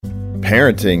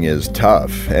Parenting is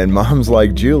tough, and moms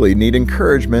like Julie need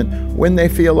encouragement when they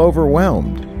feel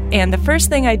overwhelmed. And the first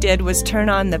thing I did was turn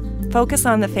on the Focus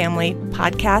on the Family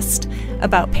podcast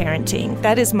about parenting.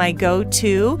 That is my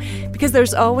go-to because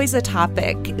there's always a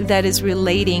topic that is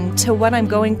relating to what I'm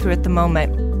going through at the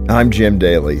moment. I'm Jim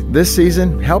Daly. This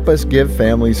season, help us give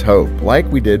families hope, like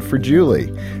we did for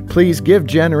Julie. Please give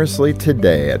generously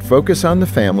today at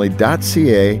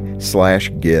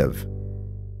focusonthefamily.ca/give.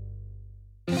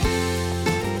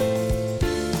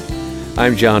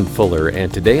 I'm John Fuller,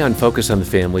 and today on Focus on the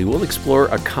Family, we'll explore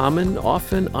a common,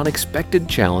 often unexpected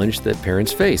challenge that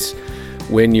parents face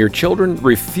when your children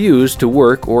refuse to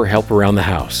work or help around the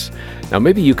house. Now,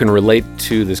 maybe you can relate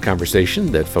to this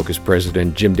conversation that Focus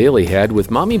President Jim Daly had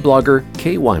with mommy blogger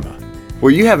Kay Wyma.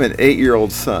 Well, you have an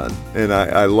 8-year-old son, and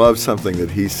I love something that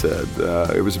he said.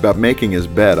 It was about making his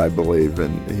bed, I believe,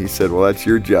 and he said, well, that's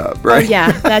your job, right? Oh,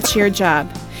 yeah, that's your job.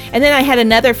 And then I had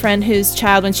another friend whose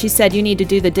child, when she said, you need to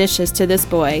do the dishes to this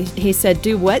boy, he said,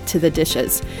 do what to the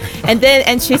dishes? And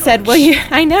she said, well,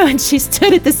 I know. And she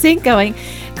stood at the sink going,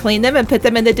 clean them and put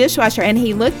them in the dishwasher. And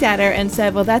he looked at her and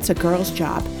said, well, that's a girl's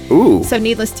job. Ooh. So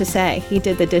needless to say, he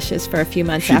did the dishes for a few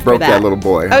months after that. She broke that little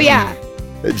boy. Oh, yeah.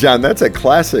 John, that's a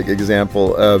classic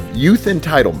example of youth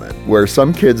entitlement, where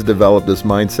some kids develop this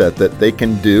mindset that they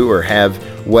can do or have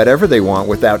whatever they want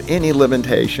without any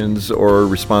limitations or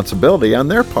responsibility on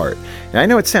their part. Now, I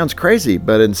know it sounds crazy,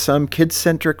 but in some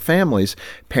kid-centric families,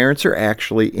 parents are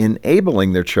actually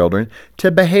enabling their children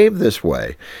to behave this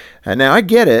way. Now, I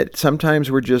get it.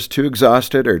 Sometimes we're just too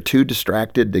exhausted or too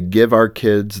distracted to give our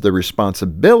kids the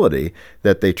responsibility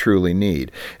that they truly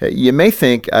need. You may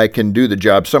think I can do the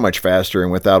job so much faster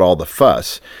and without all the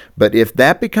fuss, but if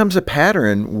that becomes a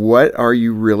pattern, what are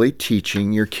you really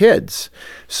teaching your kids?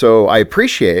 So I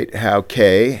appreciate how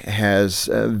Kay has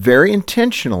very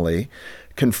intentionally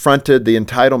confronted the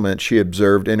entitlement she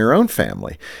observed in her own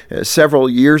family. Several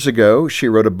years ago, she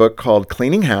wrote a book called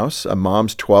Cleaning House, a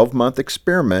mom's 12-month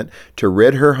experiment to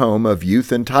rid her home of youth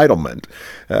entitlement.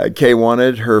 Kay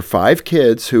wanted her 5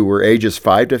 kids, who were ages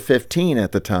 5 to 15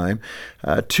 at the time,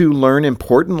 to learn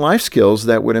important life skills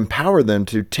that would empower them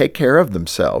to take care of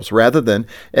themselves rather than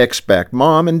expect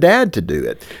mom and dad to do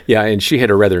it. Yeah, and she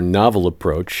had a rather novel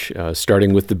approach,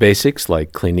 starting with the basics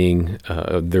like cleaning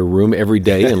their room every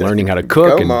day and learning how to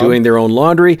cook and doing their own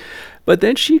laundry. But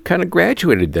then she kind of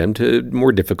graduated them to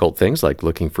more difficult things like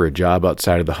looking for a job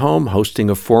outside of the home, hosting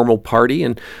a formal party,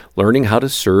 and learning how to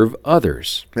serve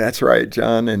others. That's right,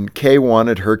 John. And Kay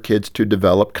wanted her kids to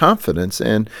develop confidence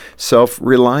and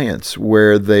self-reliance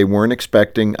where they weren't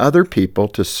expecting other people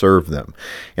to serve them.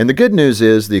 And the good news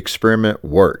is the experiment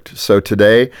worked. So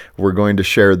today we're going to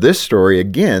share this story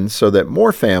again so that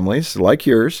more families like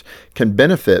yours can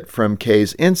benefit from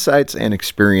Kay's insights and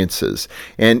experiences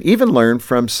and even learn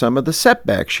from some of the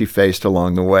setbacks she faced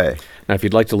along the way. Now, if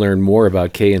you'd like to learn more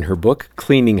about Kay and her book,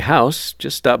 Cleaning House,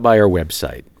 just stop by our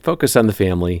website,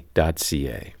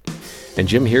 focusonthefamily.ca. And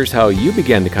Jim, here's how you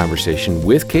began the conversation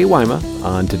with Kay Wyma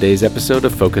on today's episode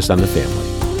of Focus on the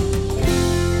Family.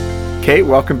 Kate,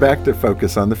 welcome back to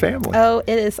Focus on the Family. Oh,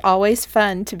 it is always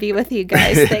fun to be with you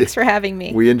guys. Thanks for having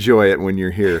me. We enjoy it when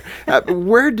you're here.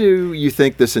 Where do you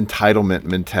think this entitlement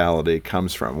mentality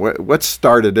comes from? What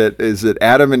started it? Is it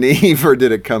Adam and Eve, or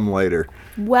did it come later?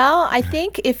 Well, I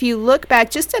think if you look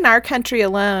back just in our country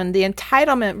alone, the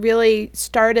entitlement really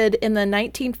started in the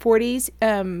 1940s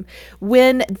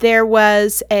when there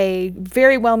was a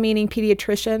very well-meaning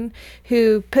pediatrician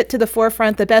who put to the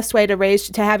forefront the best way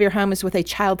to have your home is with a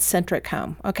child-centric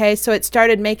home. Okay, so it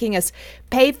started making us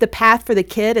pave the path for the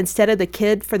kid instead of the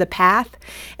kid for the path.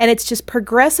 And it's just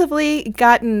progressively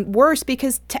gotten worse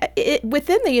because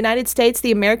within the United States,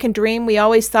 the American dream, we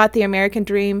always thought the American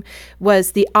dream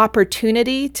was the opportunity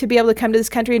to be able to come to this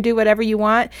country and do whatever you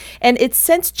want. And it's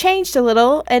since changed a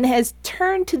little and has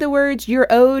turned to the words you're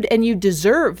owed and you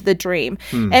deserve the dream.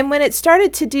 And when it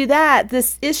started to do that,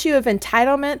 this issue of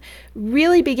entitlement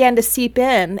really began to seep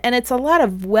in. And it's a lot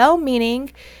of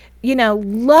well-meaning,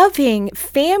 loving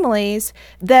families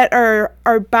that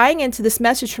are buying into this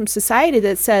message from society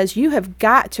that says you have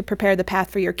got to prepare the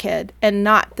path for your kid and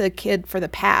not the kid for the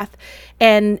path.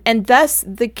 And thus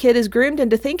the kid is groomed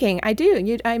into thinking, I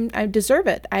deserve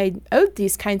it. I owe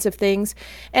these kinds of things.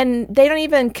 And they don't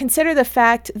even consider the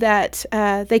fact that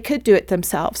they could do it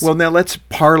themselves. Well, now let's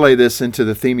parlay this into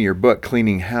the theme of your book,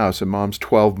 Cleaning House, a mom's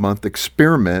 12-month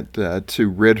experiment to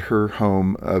rid her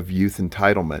home of youth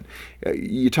entitlement.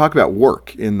 You talk about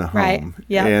work in the home. Right.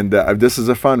 Yeah. And this is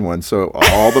a fun one. So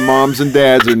all the moms and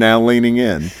dads are now leaning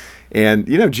in. And,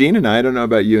 Gene and I don't know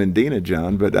about you and Dina,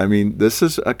 John, but I mean, this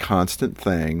is a constant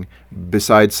thing.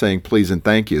 Besides saying please and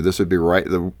thank you, this would be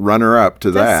the runner-up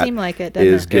to that. Does seem like it, doesn't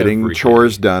is it? getting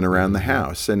chores done around the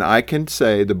house. And I can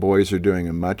say the boys are doing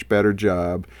a much better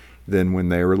job than when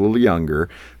they were a little younger,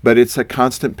 but it's a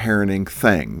constant parenting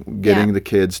thing, getting the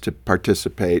kids to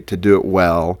participate, to do it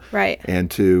well, right,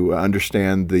 and to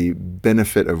understand the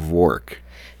benefit of work.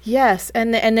 Yes,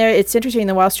 and it's interesting.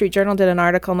 The Wall Street Journal did an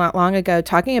article not long ago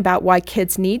talking about why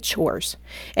kids need chores.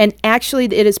 And actually,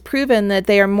 it is proven that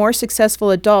they are more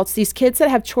successful adults. These kids that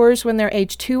have chores when they're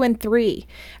age 2 and 3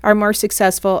 are more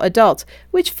successful adults,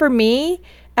 which for me,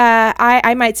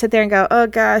 I might sit there and go, oh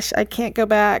gosh, I can't go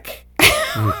back.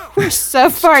 We're so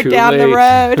far down the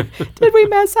road. Did we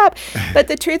mess up? But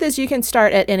the truth is you can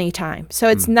start at any time. So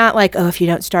it's not like, if you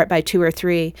don't start by 2 or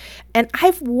 3. And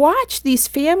I've watched these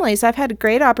families. I've had a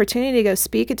great opportunity to go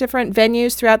speak at different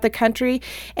venues throughout the country.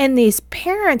 And these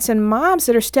parents and moms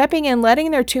that are stepping in,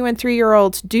 letting their 2 and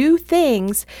 3-year-olds do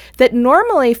things that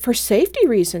normally for safety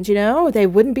reasons, they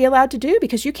wouldn't be allowed to do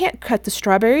because you can't cut the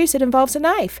strawberries. It involves a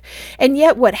knife. And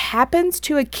yet what happens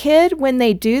to a kid when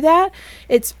they do that,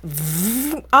 it's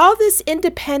all this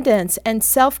independence and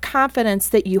self-confidence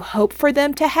that you hope for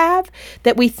them to have,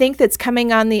 that we think that's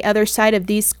coming on the other side of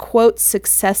these, quote,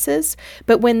 successes.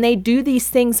 But when they do these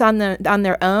things on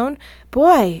their own,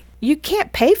 boy, you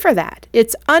can't pay for that.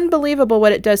 It's unbelievable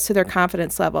what it does to their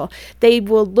confidence level. They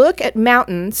will look at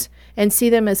mountains and see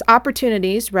them as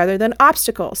opportunities rather than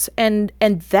obstacles. And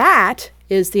that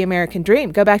is the American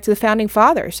dream. Go back to the founding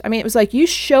fathers. I mean, it was like, you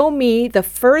show me the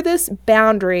furthest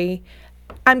boundary,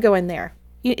 I'm going there.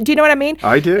 Do you know what I mean?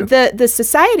 I do. The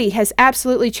society has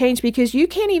absolutely changed because you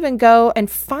can't even go and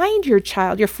find your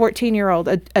child, your 14-year-old,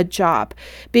 a job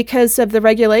because of the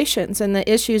regulations and the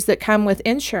issues that come with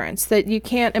insurance, that you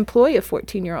can't employ a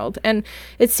 14-year-old. And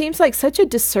it seems like such a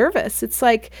disservice. It's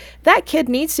like that kid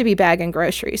needs to be bagging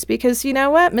groceries because you know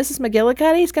what? Mrs.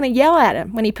 McGillicuddy is going to yell at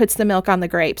him when he puts the milk on the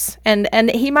grapes. And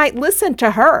he might listen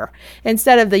to her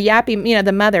instead of the yappy,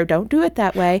 the mother, don't do it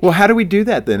that way. Well, how do we do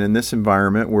that then in this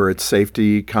environment where it's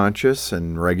safety conscious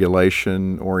and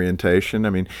regulation orientation? I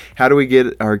mean, how do we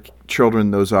get our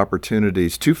children those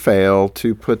opportunities to fail,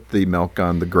 to put the milk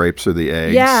on the grapes or the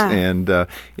eggs, and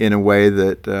in a way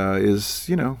that is,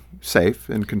 safe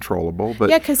and controllable?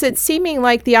 But because it's seeming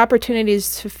like the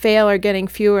opportunities to fail are getting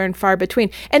fewer and far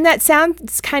between. And that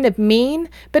sounds kind of mean,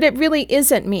 but it really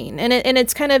isn't mean. And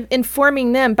it's kind of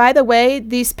informing them. By the way,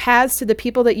 these paths to the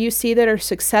people that you see that are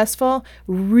successful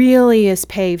really is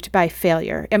paved by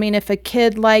failure. I mean, if a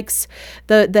kid likes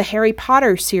the Harry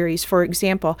Potter series, for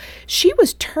example, she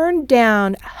was turned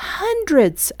down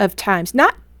hundreds of times,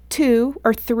 not 2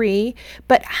 or 3,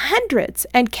 but hundreds,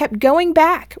 and kept going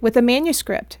back with a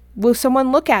manuscript. Will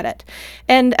someone look at it?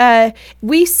 And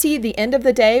we see the end of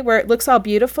the day where it looks all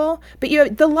beautiful, but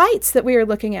the lights that we are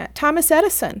looking at. Thomas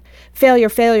Edison, failure,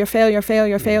 failure, failure,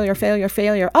 failure, failure, failure,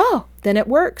 failure. Oh, then it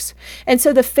works. And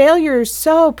so the failures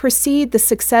so precede the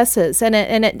successes, and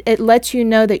it lets you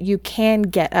know that you can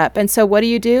get up. And so what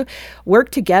do?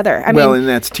 Work together. I mean, and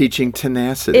that's teaching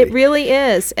tenacity. It really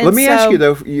is. And Let me ask you,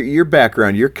 though, your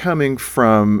background, you're coming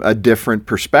from a different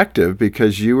perspective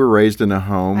because you were raised in a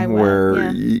home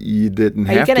where you didn't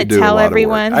have to do a lot of work. Are you going to tell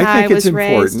everyone how I was raised?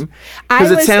 I think it's important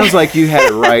because it sounds like you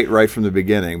had it right from the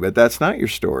beginning, but that's not your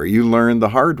story. You learned the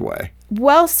hard way.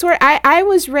 Well, I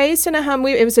was raised in a home.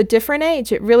 It was a different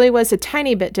age. It really was a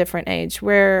tiny bit different age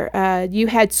where you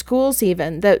had schools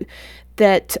even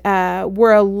that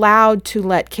were allowed to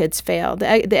let kids fail.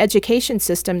 The education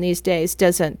system these days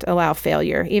doesn't allow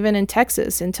failure. Even in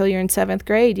Texas, until you're in 7th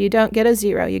grade, you don't get a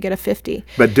 0, you get a 50.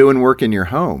 But doing work in your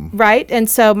home. Right. And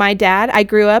so I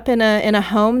grew up in a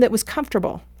home that was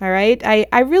comfortable. All right.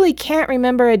 I really can't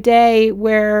remember a day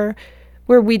where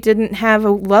we didn't have a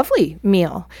lovely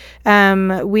meal.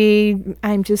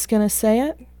 I'm just going to say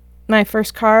it. My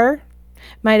first car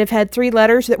might have had 3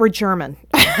 letters that were German.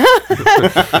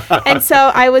 And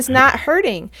so I was not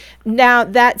hurting. Now,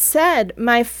 that said,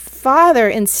 my father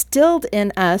instilled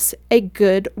in us a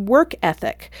good work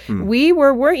ethic. We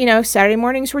were, Saturday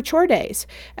mornings were chore days.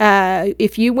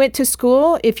 If you went to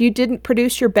school, if you didn't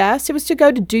produce your best, it was to go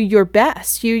to do your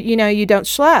best. You don't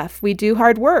slough. We do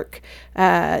hard work.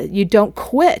 You don't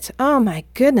quit. Oh my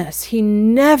goodness. He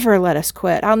never let us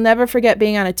quit. I'll never forget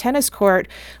being on a tennis court,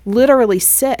 literally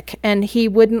sick. And he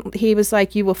was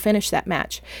like, you will finish that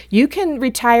match. finish. You can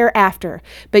retire after,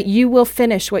 but you will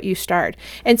finish what you start.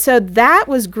 And so that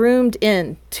was groomed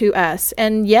in to us.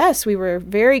 And yes, we were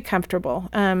very comfortable.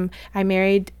 I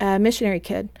married a missionary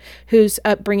kid whose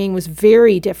upbringing was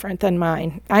very different than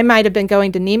mine. I might have been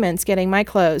going to Neiman's getting my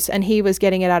clothes, and he was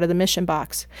getting it out of the mission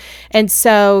box. And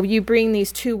so you bring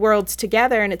these two worlds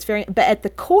together, and but at the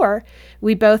core,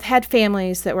 we both had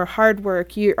families that were hard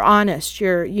work. You're honest.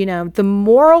 The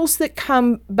morals that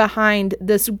come behind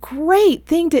this great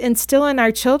thing to instill in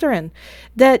our children,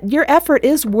 that your effort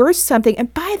is worth something.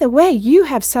 And by the way, you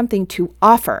have something to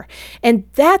offer. And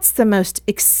that's the most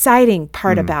exciting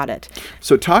part about it.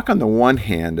 So talk on the one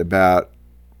hand about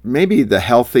maybe the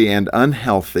healthy and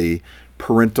unhealthy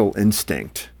parental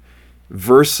instinct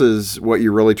versus what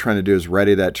you're really trying to do is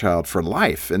ready that child for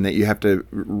life, and that you have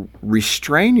to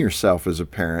restrain yourself as a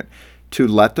parent to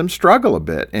let them struggle a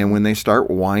bit. And when they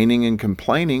start whining and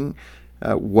complaining,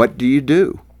 what do you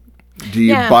do? Do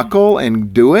you buckle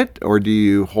and do it, or do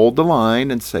you hold the line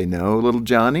and say, no, little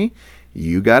Johnny,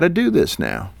 you got to do this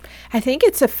now? I think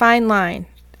it's a fine line.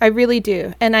 I really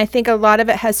do. And I think a lot of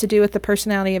it has to do with the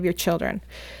personality of your children.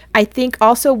 I think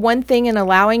also one thing in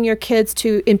allowing your kids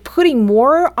in putting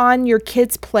more on your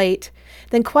kids' plate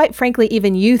than quite frankly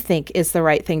even you think is the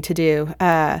right thing to do,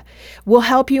 will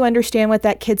help you understand what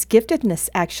that kid's giftedness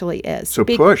actually is. So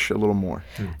push a little more.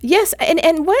 Yes,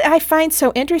 and what I find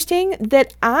so interesting,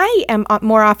 that I am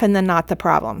more often than not the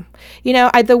problem.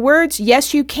 The words,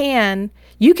 yes, you can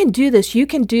do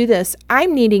this,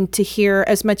 I'm needing to hear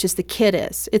as much as the kid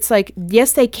is. It's like,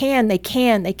 yes, they can,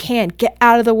 get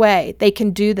out of the way, they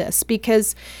can do this,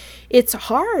 because it's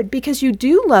hard, because you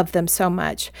do love them so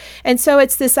much. And so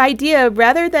it's this idea,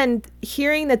 rather than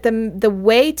hearing that the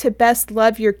way to best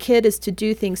love your kid is to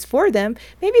do things for them,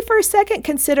 maybe for a second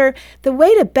consider the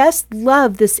way to best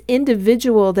love this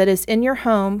individual that is in your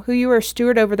home, who you are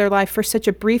steward over their life for such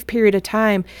a brief period of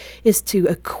time, is to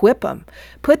equip them,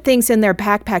 put things in their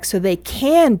backpack so they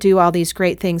can do all these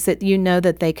great things that you know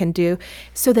that they can do,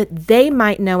 so that they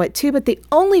might know it too. But the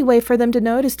only way for them to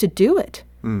know it is to do it.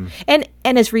 And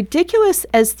as ridiculous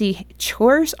as the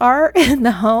chores are in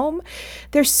the home,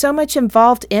 there's so much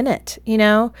involved in it,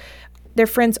 Their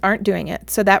friends aren't doing it.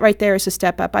 So that right there is a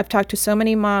step up. I've talked to so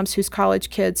many moms whose college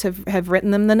kids have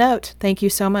written them the note. Thank you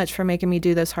so much for making me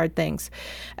do those hard things.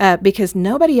 Because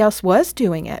nobody else was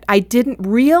doing it. I didn't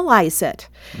realize it.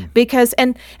 Because,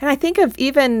 and I think of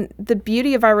even the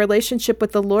beauty of our relationship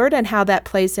with the Lord and how that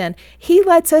plays in. He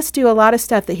lets us do a lot of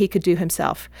stuff that he could do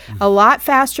himself. A lot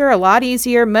faster, a lot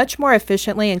easier, much more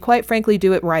efficiently, and quite frankly,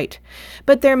 do it right.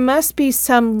 But there must be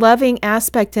some loving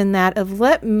aspect in that of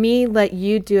let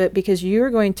you do it, because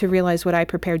you're going to realize what I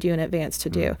prepared you in advance to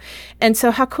do. And so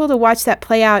how cool to watch that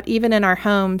play out even in our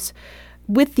homes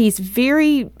with these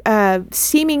very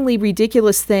seemingly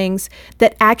ridiculous things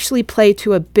that actually play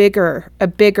to a bigger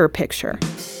picture.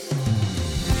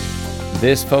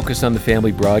 This Focus on the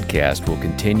Family broadcast will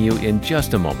continue in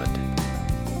just a moment.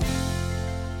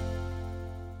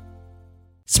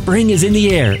 Spring is in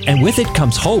the air, and with it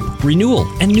comes hope, renewal,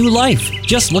 and new life.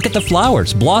 Just look at the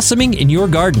flowers blossoming in your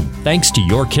garden, thanks to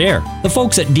your care. The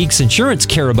folks at Deeks Insurance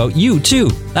care about you, too.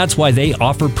 That's why they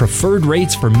offer preferred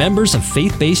rates for members of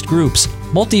faith-based groups,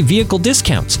 multi-vehicle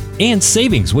discounts, and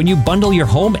savings when you bundle your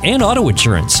home and auto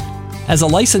insurance. As a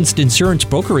licensed insurance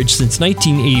brokerage since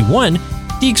 1981,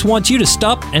 Deeks wants you to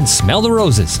stop and smell the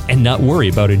roses and not worry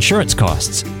about insurance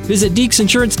costs. Visit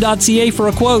deeksinsurance.ca for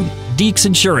a quote. Deeks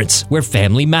Insurance, where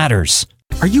family matters.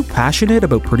 Are you passionate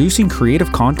about producing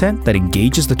creative content that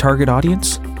engages the target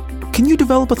audience? Can you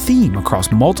develop a theme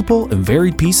across multiple and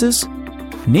varied pieces?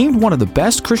 Named one of the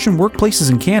best Christian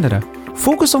workplaces in Canada,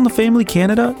 Focus on the Family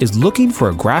Canada is looking for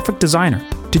a graphic designer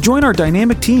to join our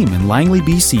dynamic team in Langley,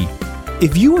 BC.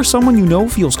 If you or someone you know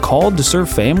feels called to serve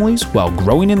families while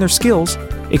growing in their skills,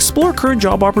 explore current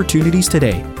job opportunities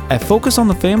today at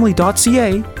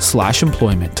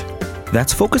focusonthefamily.ca/employment.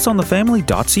 That's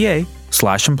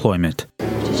focusonthefamily.ca/employment.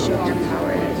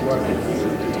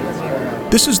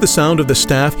 This is the sound of the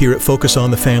staff here at Focus on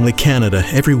the Family Canada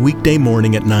every weekday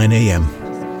morning at 9 a.m.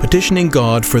 Petitioning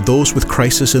God for those with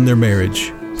crisis in their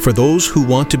marriage, for those who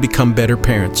want to become better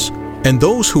parents, and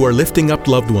those who are lifting up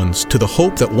loved ones to the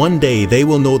hope that one day they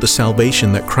will know the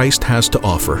salvation that Christ has to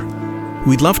offer.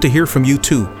 We'd love to hear from you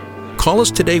too. Call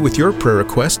us today with your prayer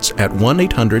requests at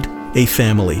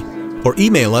 1-800-A-FAMILY or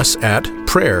email us at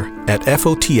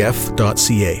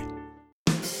prayer@fotf.ca.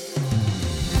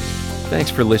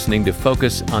 Thanks for listening to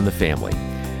Focus on the Family.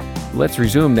 Let's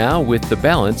resume now with the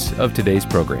balance of today's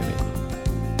programming.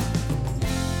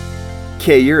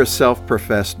 Kay, you're a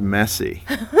self-professed messy.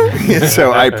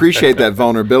 So I appreciate that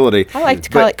vulnerability. I like to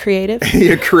call it creative.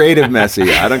 You're creative messy.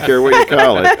 I don't care what you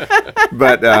call it.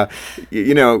 But,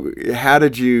 how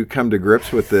did you come to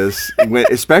grips with this?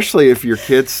 Especially if your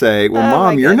kids say, well,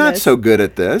 Mom, you're not so good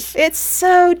at this. It's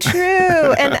so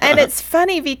true. And it's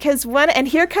funny because and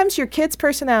here comes your kids'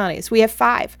 personalities. We have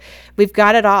 5. We've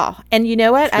got it all. And you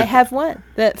know what? I have one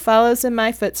that follows in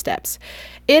my footsteps.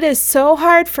 It is so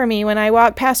hard for me when I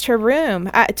walk past her room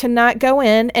to not go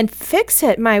in and fix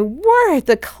it. My word,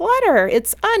 the clutter.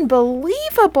 It's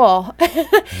unbelievable.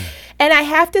 And I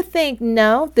have to think,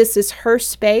 no, this is her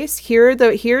space.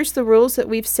 Here's the rules that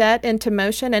we've set into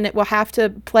motion, and it will have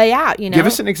to play out, Give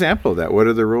us an example of that. What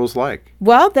are the rules like?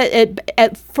 Well,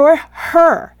 for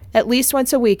her, at least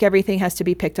once a week, everything has to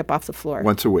be picked up off the floor.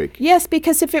 Once a week? Yes,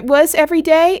 because if it was every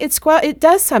day, it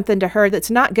does something to her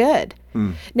that's not good.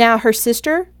 Now, her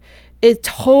sister is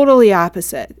totally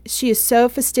opposite. She is so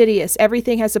fastidious.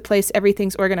 Everything has a place.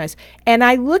 Everything's organized. And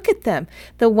I look at them.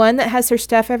 The one that has her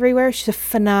stuff everywhere, she's a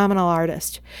phenomenal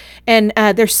artist. And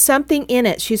there's something in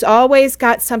it. She's always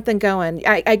got something going.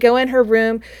 I go in her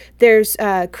room. There's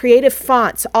creative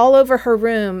fonts all over her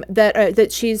room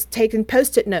that she's taken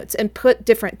Post-it notes and put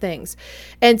different things.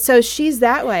 And so she's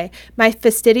that way. My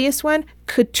fastidious one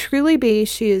could truly be,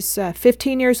 she is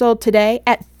 15 years old today.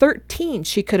 At 13,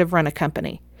 she could have run a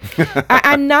company.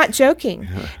 I'm not joking.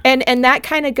 And that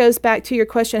kind of goes back to your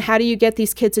question, how do you get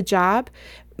these kids a job?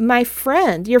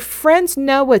 Your friends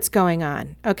know what's going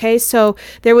on, okay? So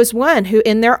there was one who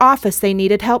in their office, they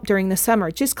needed help during the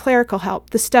summer, just clerical help,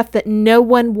 the stuff that no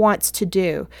one wants to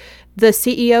do. The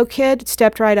CEO kid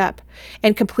stepped right up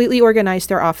and completely organized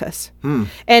their office.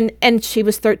 And she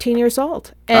was 13 years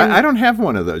old. And I don't have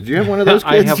one of those. Do you have one of those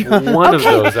kids? I have one of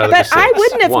those out of the 6. But I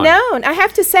wouldn't have known. I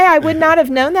have to say, I would not have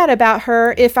known that about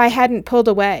her if I hadn't pulled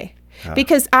away.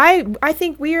 Because I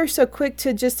think we are so quick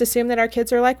to just assume that our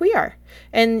kids are like we are.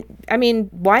 And I mean,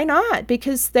 why not?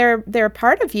 Because they're a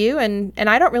part of you, and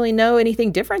I don't really know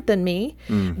anything different than me.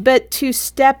 But to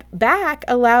step back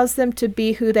allows them to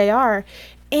be who they are.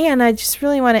 And I just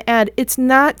really want to add, it's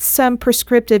not some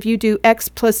prescriptive, you do A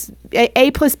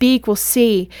plus B equals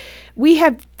C. We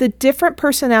have the different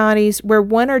personalities where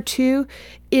 1 or 2,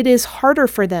 it is harder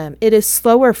for them. It is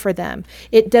slower for them.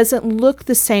 It doesn't look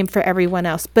the same for everyone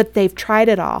else, but they've tried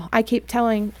it all. I keep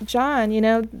telling John,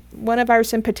 one of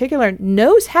ours in particular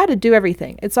knows how to do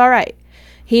everything. It's all right.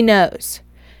 He knows.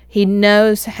 He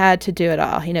knows how to do it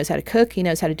all. He knows how to cook. He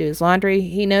knows how to do his laundry.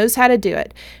 He knows how to do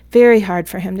it. Very hard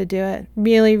for him to do it.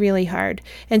 Really, really hard.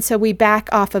 And so we back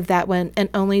off of that one and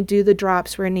only do the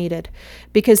drops where needed,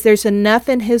 because there's enough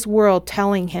in his world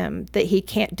telling him that he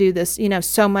can't do this,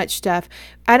 so much stuff.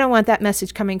 I don't want that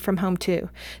message coming from home too.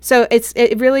 So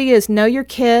it really is know your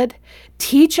kid,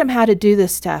 teach them how to do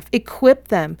this stuff, equip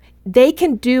them. They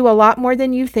can do a lot more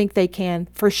than you think they can,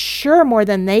 for sure more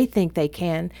than they think they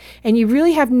can. And you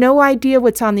really have no idea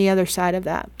what's on the other side of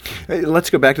that. Hey, let's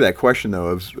go back to that question, though,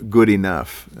 of good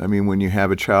enough. I mean, when you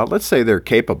have a child, let's say they're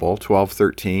capable, 12,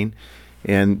 13,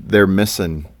 and they're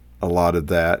missing a lot of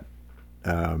that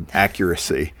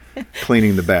accuracy.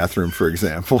 Cleaning the bathroom, for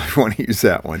example, if you want to use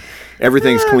that one.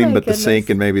 Everything's clean but the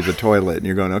sink and maybe the toilet. And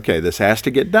you're going, okay, this has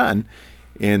to get done.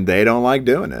 And they don't like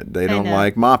doing it. They don't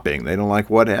like mopping. They don't like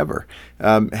whatever.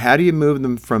 How do you move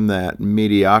them from that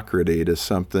mediocrity to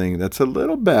something that's a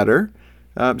little better,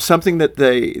 something that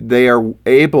they are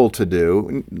able to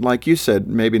do? Like you said,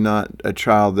 maybe not a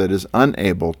child that is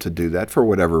unable to do that for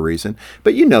whatever reason,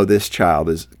 but this child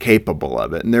is capable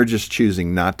of it, and they're just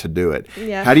choosing not to do it.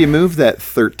 Yeah. How do you move that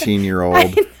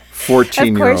 13-year-old?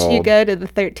 14-year-old. Of course, you go to the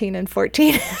 13 and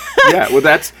 14. Yeah, well,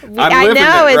 I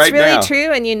know it it's right really now.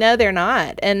 true, and they're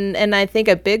not. And I think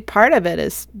a big part of it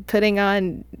is putting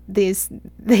on these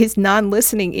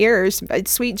non-listening ears.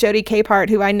 Sweet Jody Capehart,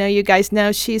 who I know you guys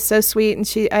know, she's so sweet,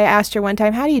 and I asked her one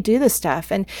time, how do you do this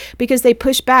stuff? And because they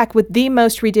push back with the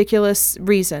most ridiculous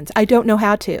reasons. I don't know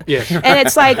how to. Yeah. And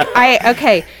it's like,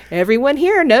 everyone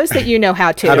here knows that you know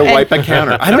how to. How to wipe a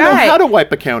counter. I don't know how to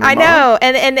wipe a counter, I Mom. know,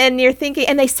 and you're thinking,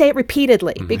 and they say it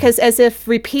repeatedly, because as if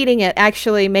repeating it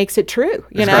actually makes it true,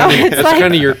 That's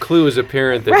kind of your clue as a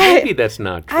parent that maybe that's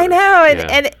not true. I know,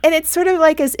 and it's sort of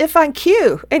like as if on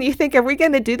cue, and you think, are we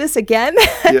going to do this again?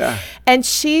 Yeah. And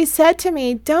she said to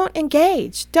me, don't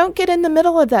engage. Don't get in the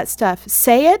middle of that stuff.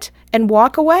 Say it and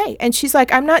walk away. And she's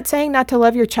like, I'm not saying not to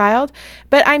love your child,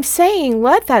 but I'm saying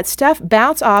let that stuff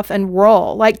bounce off and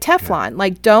roll like Teflon. Yeah.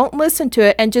 Like, don't listen to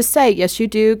it and just say, yes, you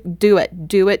do it.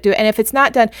 And if it's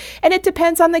not done, and it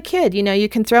depends on the kid, you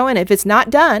can throw in, if it's not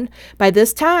done by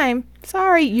this time,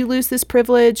 sorry, you lose this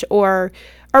privilege, or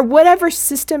or whatever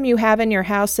system you have in your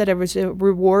house that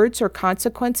rewards or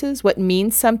consequences, what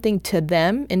means something to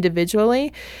them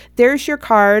individually, there's your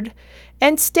card.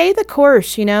 And stay the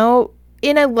course, in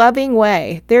a loving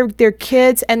way. They're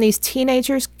kids, and these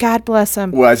teenagers, God bless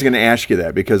them. Well, I was going to ask you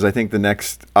that because I think the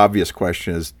next obvious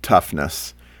question is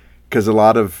toughness. Because a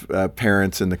lot of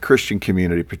parents in the Christian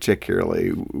community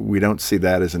particularly, we don't see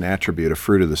that as an attribute, a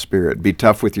fruit of the Spirit. Be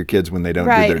tough with your kids when they don't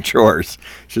do their chores.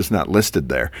 It's just not listed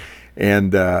there.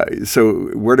 And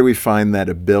so where do we find that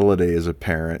ability as a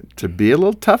parent to be a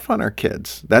little tough on our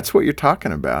kids? That's what you're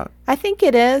talking about. I think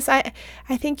it is. I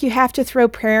think you have to throw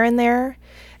prayer in there.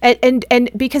 And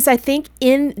because I think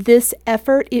in this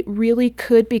effort, it really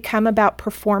could become about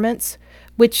performance,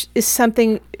 which is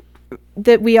something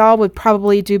that we all would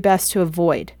probably do best to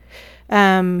avoid.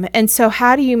 And so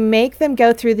how do you make them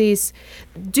do these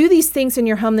things in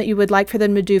your home that you would like for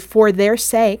them to do for their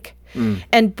sake,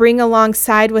 and bring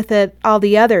alongside with it all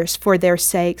the others for their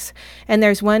sakes? And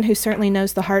there's one who certainly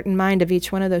knows the heart and mind of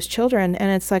each one of those children.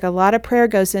 And it's like a lot of prayer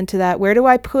goes into that. Where do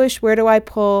I push? Where do I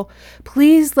pull?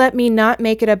 Please let me not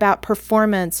make it about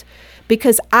performance,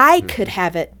 because I could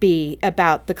have it be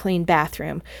about the clean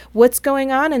bathroom. What's going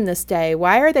on in this day?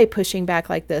 Why are they pushing back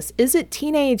like this? Is it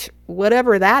teenage,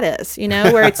 whatever that is,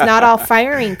 where it's not all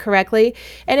firing correctly?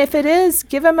 And if it is,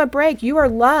 give them a break. You are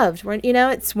loved.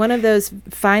 It's one of those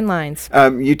fine lines.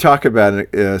 You talk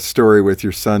about a story with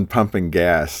your son pumping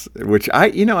gas, which I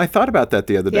thought about that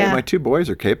the other day. Yeah. My 2 boys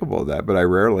are capable of that, but I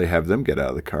rarely have them get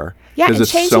out of the car. Yeah, and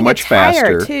it's changing so much a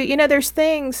tire, faster. too. There's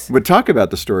things. But talk about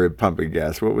the story of pumping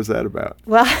gas. What was that about?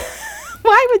 Well,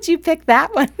 why would you pick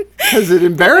that one? Because it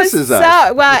embarrasses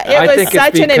us. It was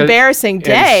such an embarrassing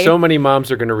day. And so many moms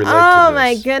are going to relate to Oh, this.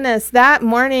 my goodness. That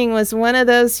morning was one of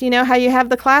those, how you have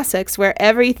the classics where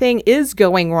everything is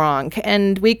going wrong.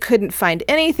 And we couldn't find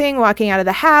anything walking out of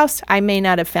the house. I may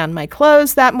not have found my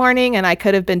clothes that morning, and I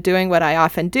could have been doing what I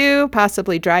often do,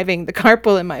 possibly driving the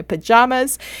carpool in my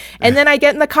pajamas. And then I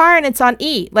get in the car and it's on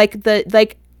E, like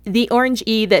the orange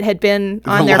E that had been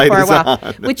on there for a while,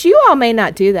 which you all may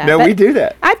not do that. No, we do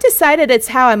that. I've decided it's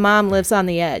how a mom lives on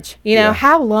the edge.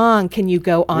 How long can you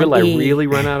go on Will E? I really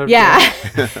run out of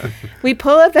gas? We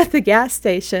pull up at the gas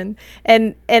station,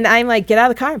 and I'm like, get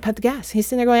out of the car and pump the gas. He's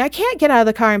sitting there going, I can't get out of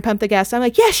the car and pump the gas. I'm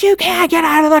like, yes, you can get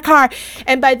out of the car.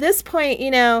 And by this point,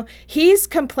 he's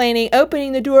complaining,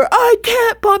 opening the door, I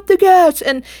can't pump the gas.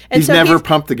 And he's never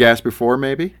pumped the gas before,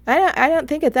 maybe? I don't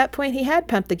think at that point he had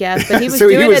pumped the gas, but he was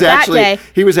doing it that day.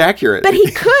 He was accurate. But he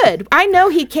could. I know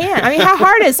he can. I mean, how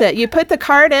hard is it? You put the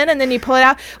card in and then you pull it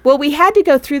out. Well, we had to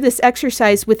go through this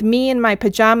exercise with me in my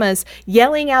pajamas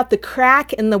yelling out the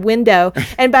crack in the window.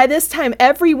 And by this time,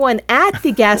 everyone at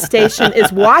the gas station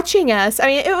is watching us. I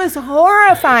mean, it was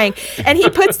horrifying. And he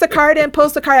puts the card in,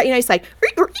 pulls the card out. He's like,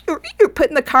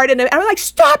 putting the card in. And I'm like,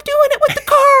 stop doing it with the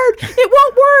card. It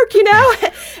won't work,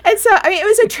 And so, I mean, it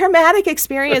was a traumatic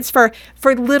experience for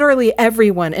literally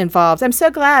everyone involved. I'm so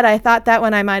glad. I thought that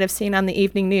one I might have seen on the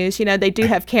evening news. They do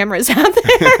have cameras out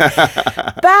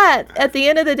there. But at the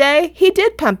end of the day, he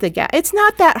did pump the gas. It's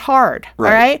not that hard, all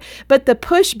right? But the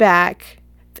pushback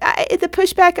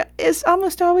is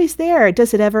almost always there.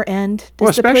 Does it ever end?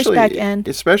 Does the pushback end?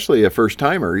 Especially a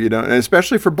first-timer, and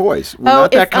especially for boys. We're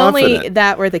not that confident. If only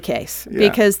that were the case. Yeah.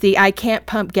 Because the I can't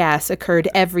pump gas occurred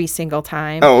every single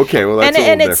time. Oh, okay. Well, that's a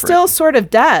little different. It still sort of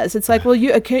does. It's like, well,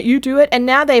 can't you do it? And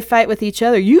now they fight with each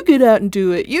other. You get out and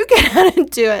do it. You get out and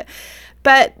do it.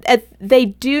 But they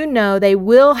do know, they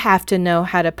will have to know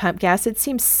how to pump gas. It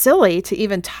seems silly to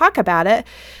even talk about it,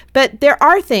 but there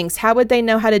are things. How would they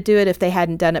know how to do it if they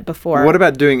hadn't done it before? What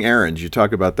about doing errands? You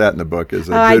talk about that in the book as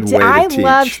a good way to teach. I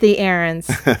loved the errands.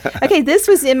 Okay, this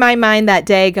was in my mind that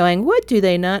day going, what do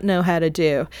they not know how to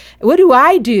do? What do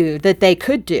I do that they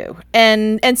could do?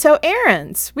 And so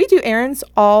errands. We do errands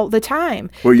all the time.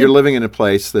 Well, you're living in a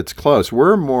place that's close.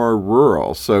 We're more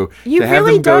rural, so you to have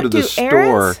really them go don't to the do store...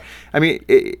 Errands? I mean,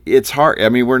 it's hard. I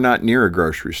mean, we're not near a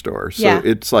grocery store, so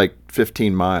it's like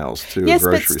 15 miles to a grocery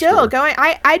store. Yes, but still,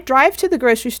 I drive to the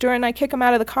grocery store and I kick them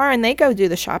out of the car and they go do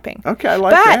the shopping. Okay, I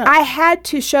like that. But I had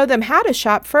to show them how to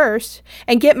shop first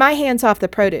and get my hands off the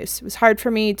produce. It was hard for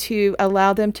me to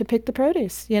allow them to pick the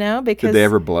produce, because... Did they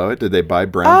ever blow it? Did they buy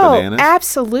brown bananas? Oh,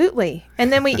 absolutely.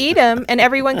 And then we eat them and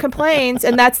everyone complains,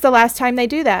 and that's the last time they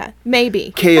do that.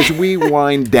 Maybe. Kay, as we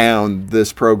wind down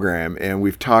this program and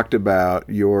we've talked about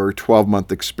your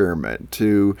 12-month experiment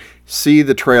to see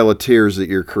the trail of tears that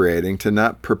you're creating, to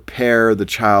not prepare the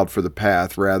child for the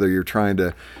path, rather you're trying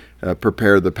to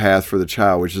prepare the path for the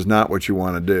child, which is not what you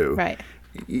want to do. Right.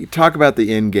 you talk about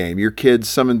the end game. Your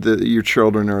kids, your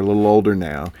children are a little older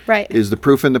now. Right. Is the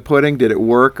proof in the pudding? Did it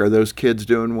work? Are those kids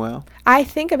doing well? I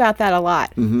think about that a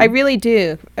lot. I really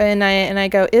do. And I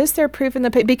go, is there proof in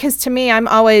the pudding? Because to me,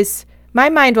 my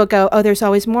mind will go, oh, there's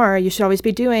always more. You should always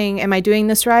be doing, am I doing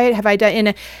this right? Have I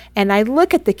done? And I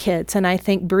look at the kids and I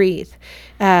think, breathe.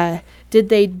 Did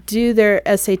they do their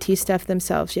SAT stuff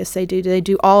themselves? Yes, they do. Do they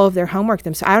do all of their homework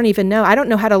themselves? I don't even know. I don't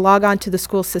know how to log on to the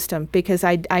school system because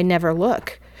I never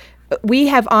look. We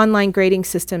have online grading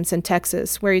systems in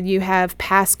Texas where you have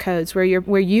passcodes,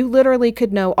 where you literally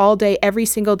could know all day, every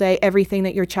single day, everything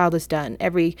that your child has done,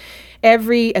 every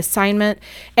assignment,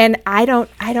 and I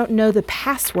don't know the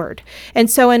password. And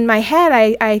so in my head,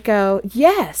 I go,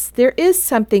 yes, there is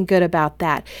something good about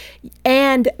that.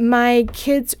 And my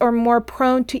kids are more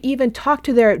prone to even talk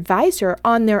to their advisor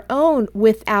on their own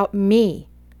without me.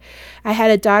 I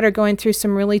had a daughter going through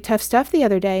some really tough stuff the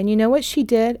other day, and you know what she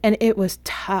did? And it was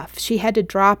tough. She had to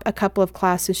drop a couple of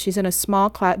classes. She's in a small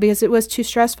class because it was too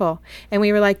stressful. And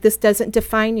we were like, this doesn't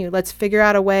define you. Let's figure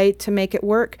out a way to make it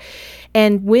work.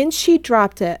 And when she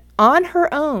dropped it on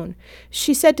her own,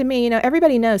 she said to me,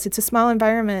 everybody knows it's a small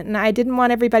environment, and I didn't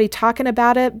want everybody talking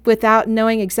about it without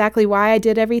knowing exactly why I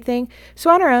did everything. So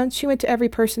on her own, she went to every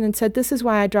person and said, this is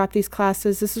why I dropped these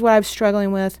classes. This is what I was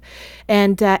struggling with.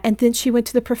 And then she went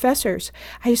to the professors.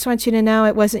 I just want you to know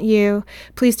it wasn't you.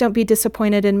 Please don't be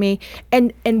disappointed in me.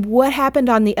 And what happened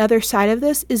on the other side of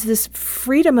this is this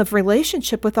freedom of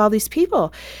relationship with all these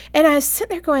people. And I was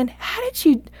sitting there going,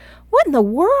 what in the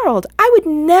world? I would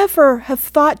never have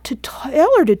thought to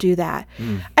tell her to do that.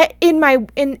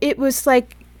 It was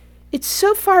like, it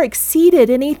so far exceeded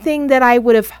anything that I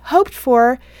would have hoped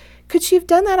for. Could she have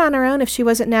done that on her own if she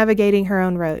wasn't navigating her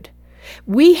own road?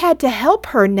 We had to help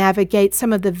her navigate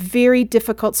some of the very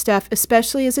difficult stuff,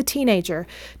 especially as a teenager,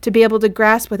 to be able to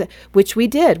grasp with it, which we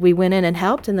did. We went in and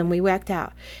helped, and then we whacked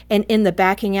out. And in the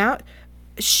backing out,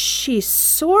 she's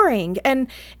soaring. And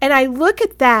I look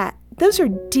at that. Those are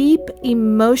deep,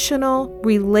 emotional,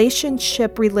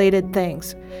 relationship-related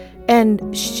things.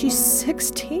 And she's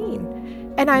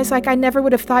 16. And I was like, I never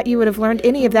would have thought you would have learned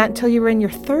any of that until you were in your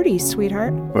 30s,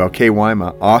 sweetheart. Well, Kay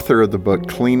Wyma, author of the book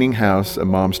Cleaning House, a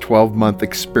mom's 12-month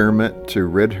experiment to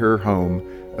rid her home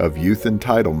of youth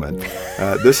entitlement.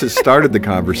 This has started the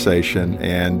conversation,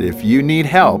 and if you need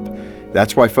help,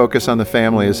 that's why Focus on the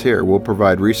Family is here. We'll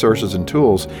provide resources and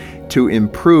tools to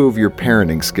improve your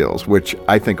parenting skills, which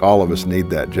I think all of us need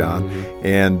that, John.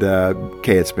 And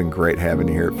Kay, it's been great having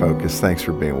you here at Focus. Thanks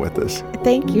for being with us.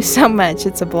 Thank you so much.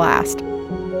 It's a blast.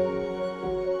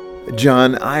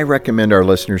 John, I recommend our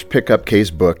listeners pick up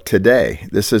Kay's book today.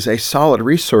 This is a solid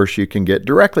resource you can get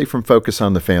directly from Focus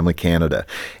on the Family Canada.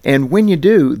 And when you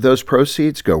do, those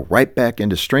proceeds go right back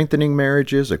into strengthening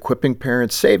marriages, equipping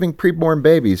parents, saving preborn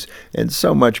babies, and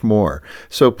so much more.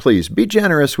 So please be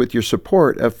generous with your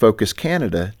support of Focus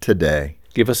Canada today.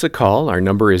 Give us a call. Our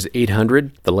number is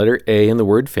 800, the letter A in the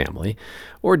word family,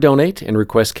 or donate and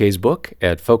request Kay's book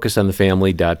at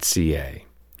focusonthefamily.ca.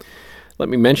 Let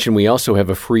me mention we also have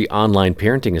a free online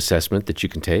parenting assessment that you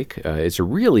can take. It's a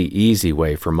really easy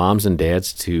way for moms and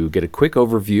dads to get a quick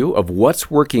overview of what's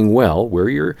working well, where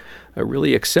you're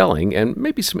really excelling, and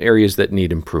maybe some areas that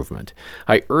need improvement.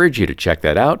 I urge you to check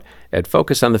that out at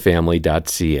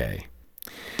focusonthefamily.ca.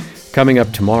 Coming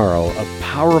up tomorrow, a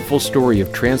powerful story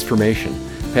of transformation.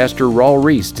 Pastor Raul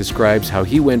Reese describes how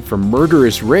he went from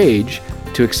murderous rage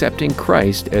to accepting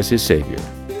Christ as his Savior.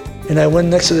 And I went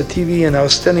next to the TV and I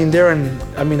was standing there, and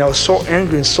I was so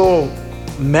angry and so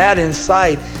mad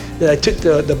inside that I took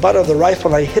the butt of the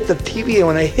rifle and I hit the TV, and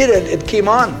when I hit it, it came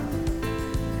on.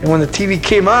 And when the TV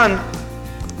came on,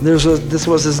 this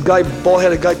was guy,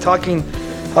 bald-headed guy, talking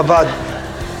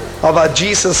about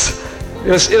Jesus.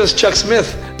 It was Chuck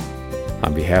Smith.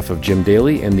 On behalf of Jim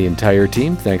Daly and the entire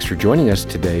team, thanks for joining us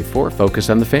today for Focus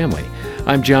on the Family.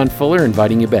 I'm John Fuller,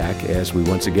 inviting you back as we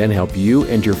once again help you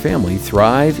and your family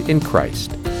thrive in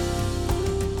Christ.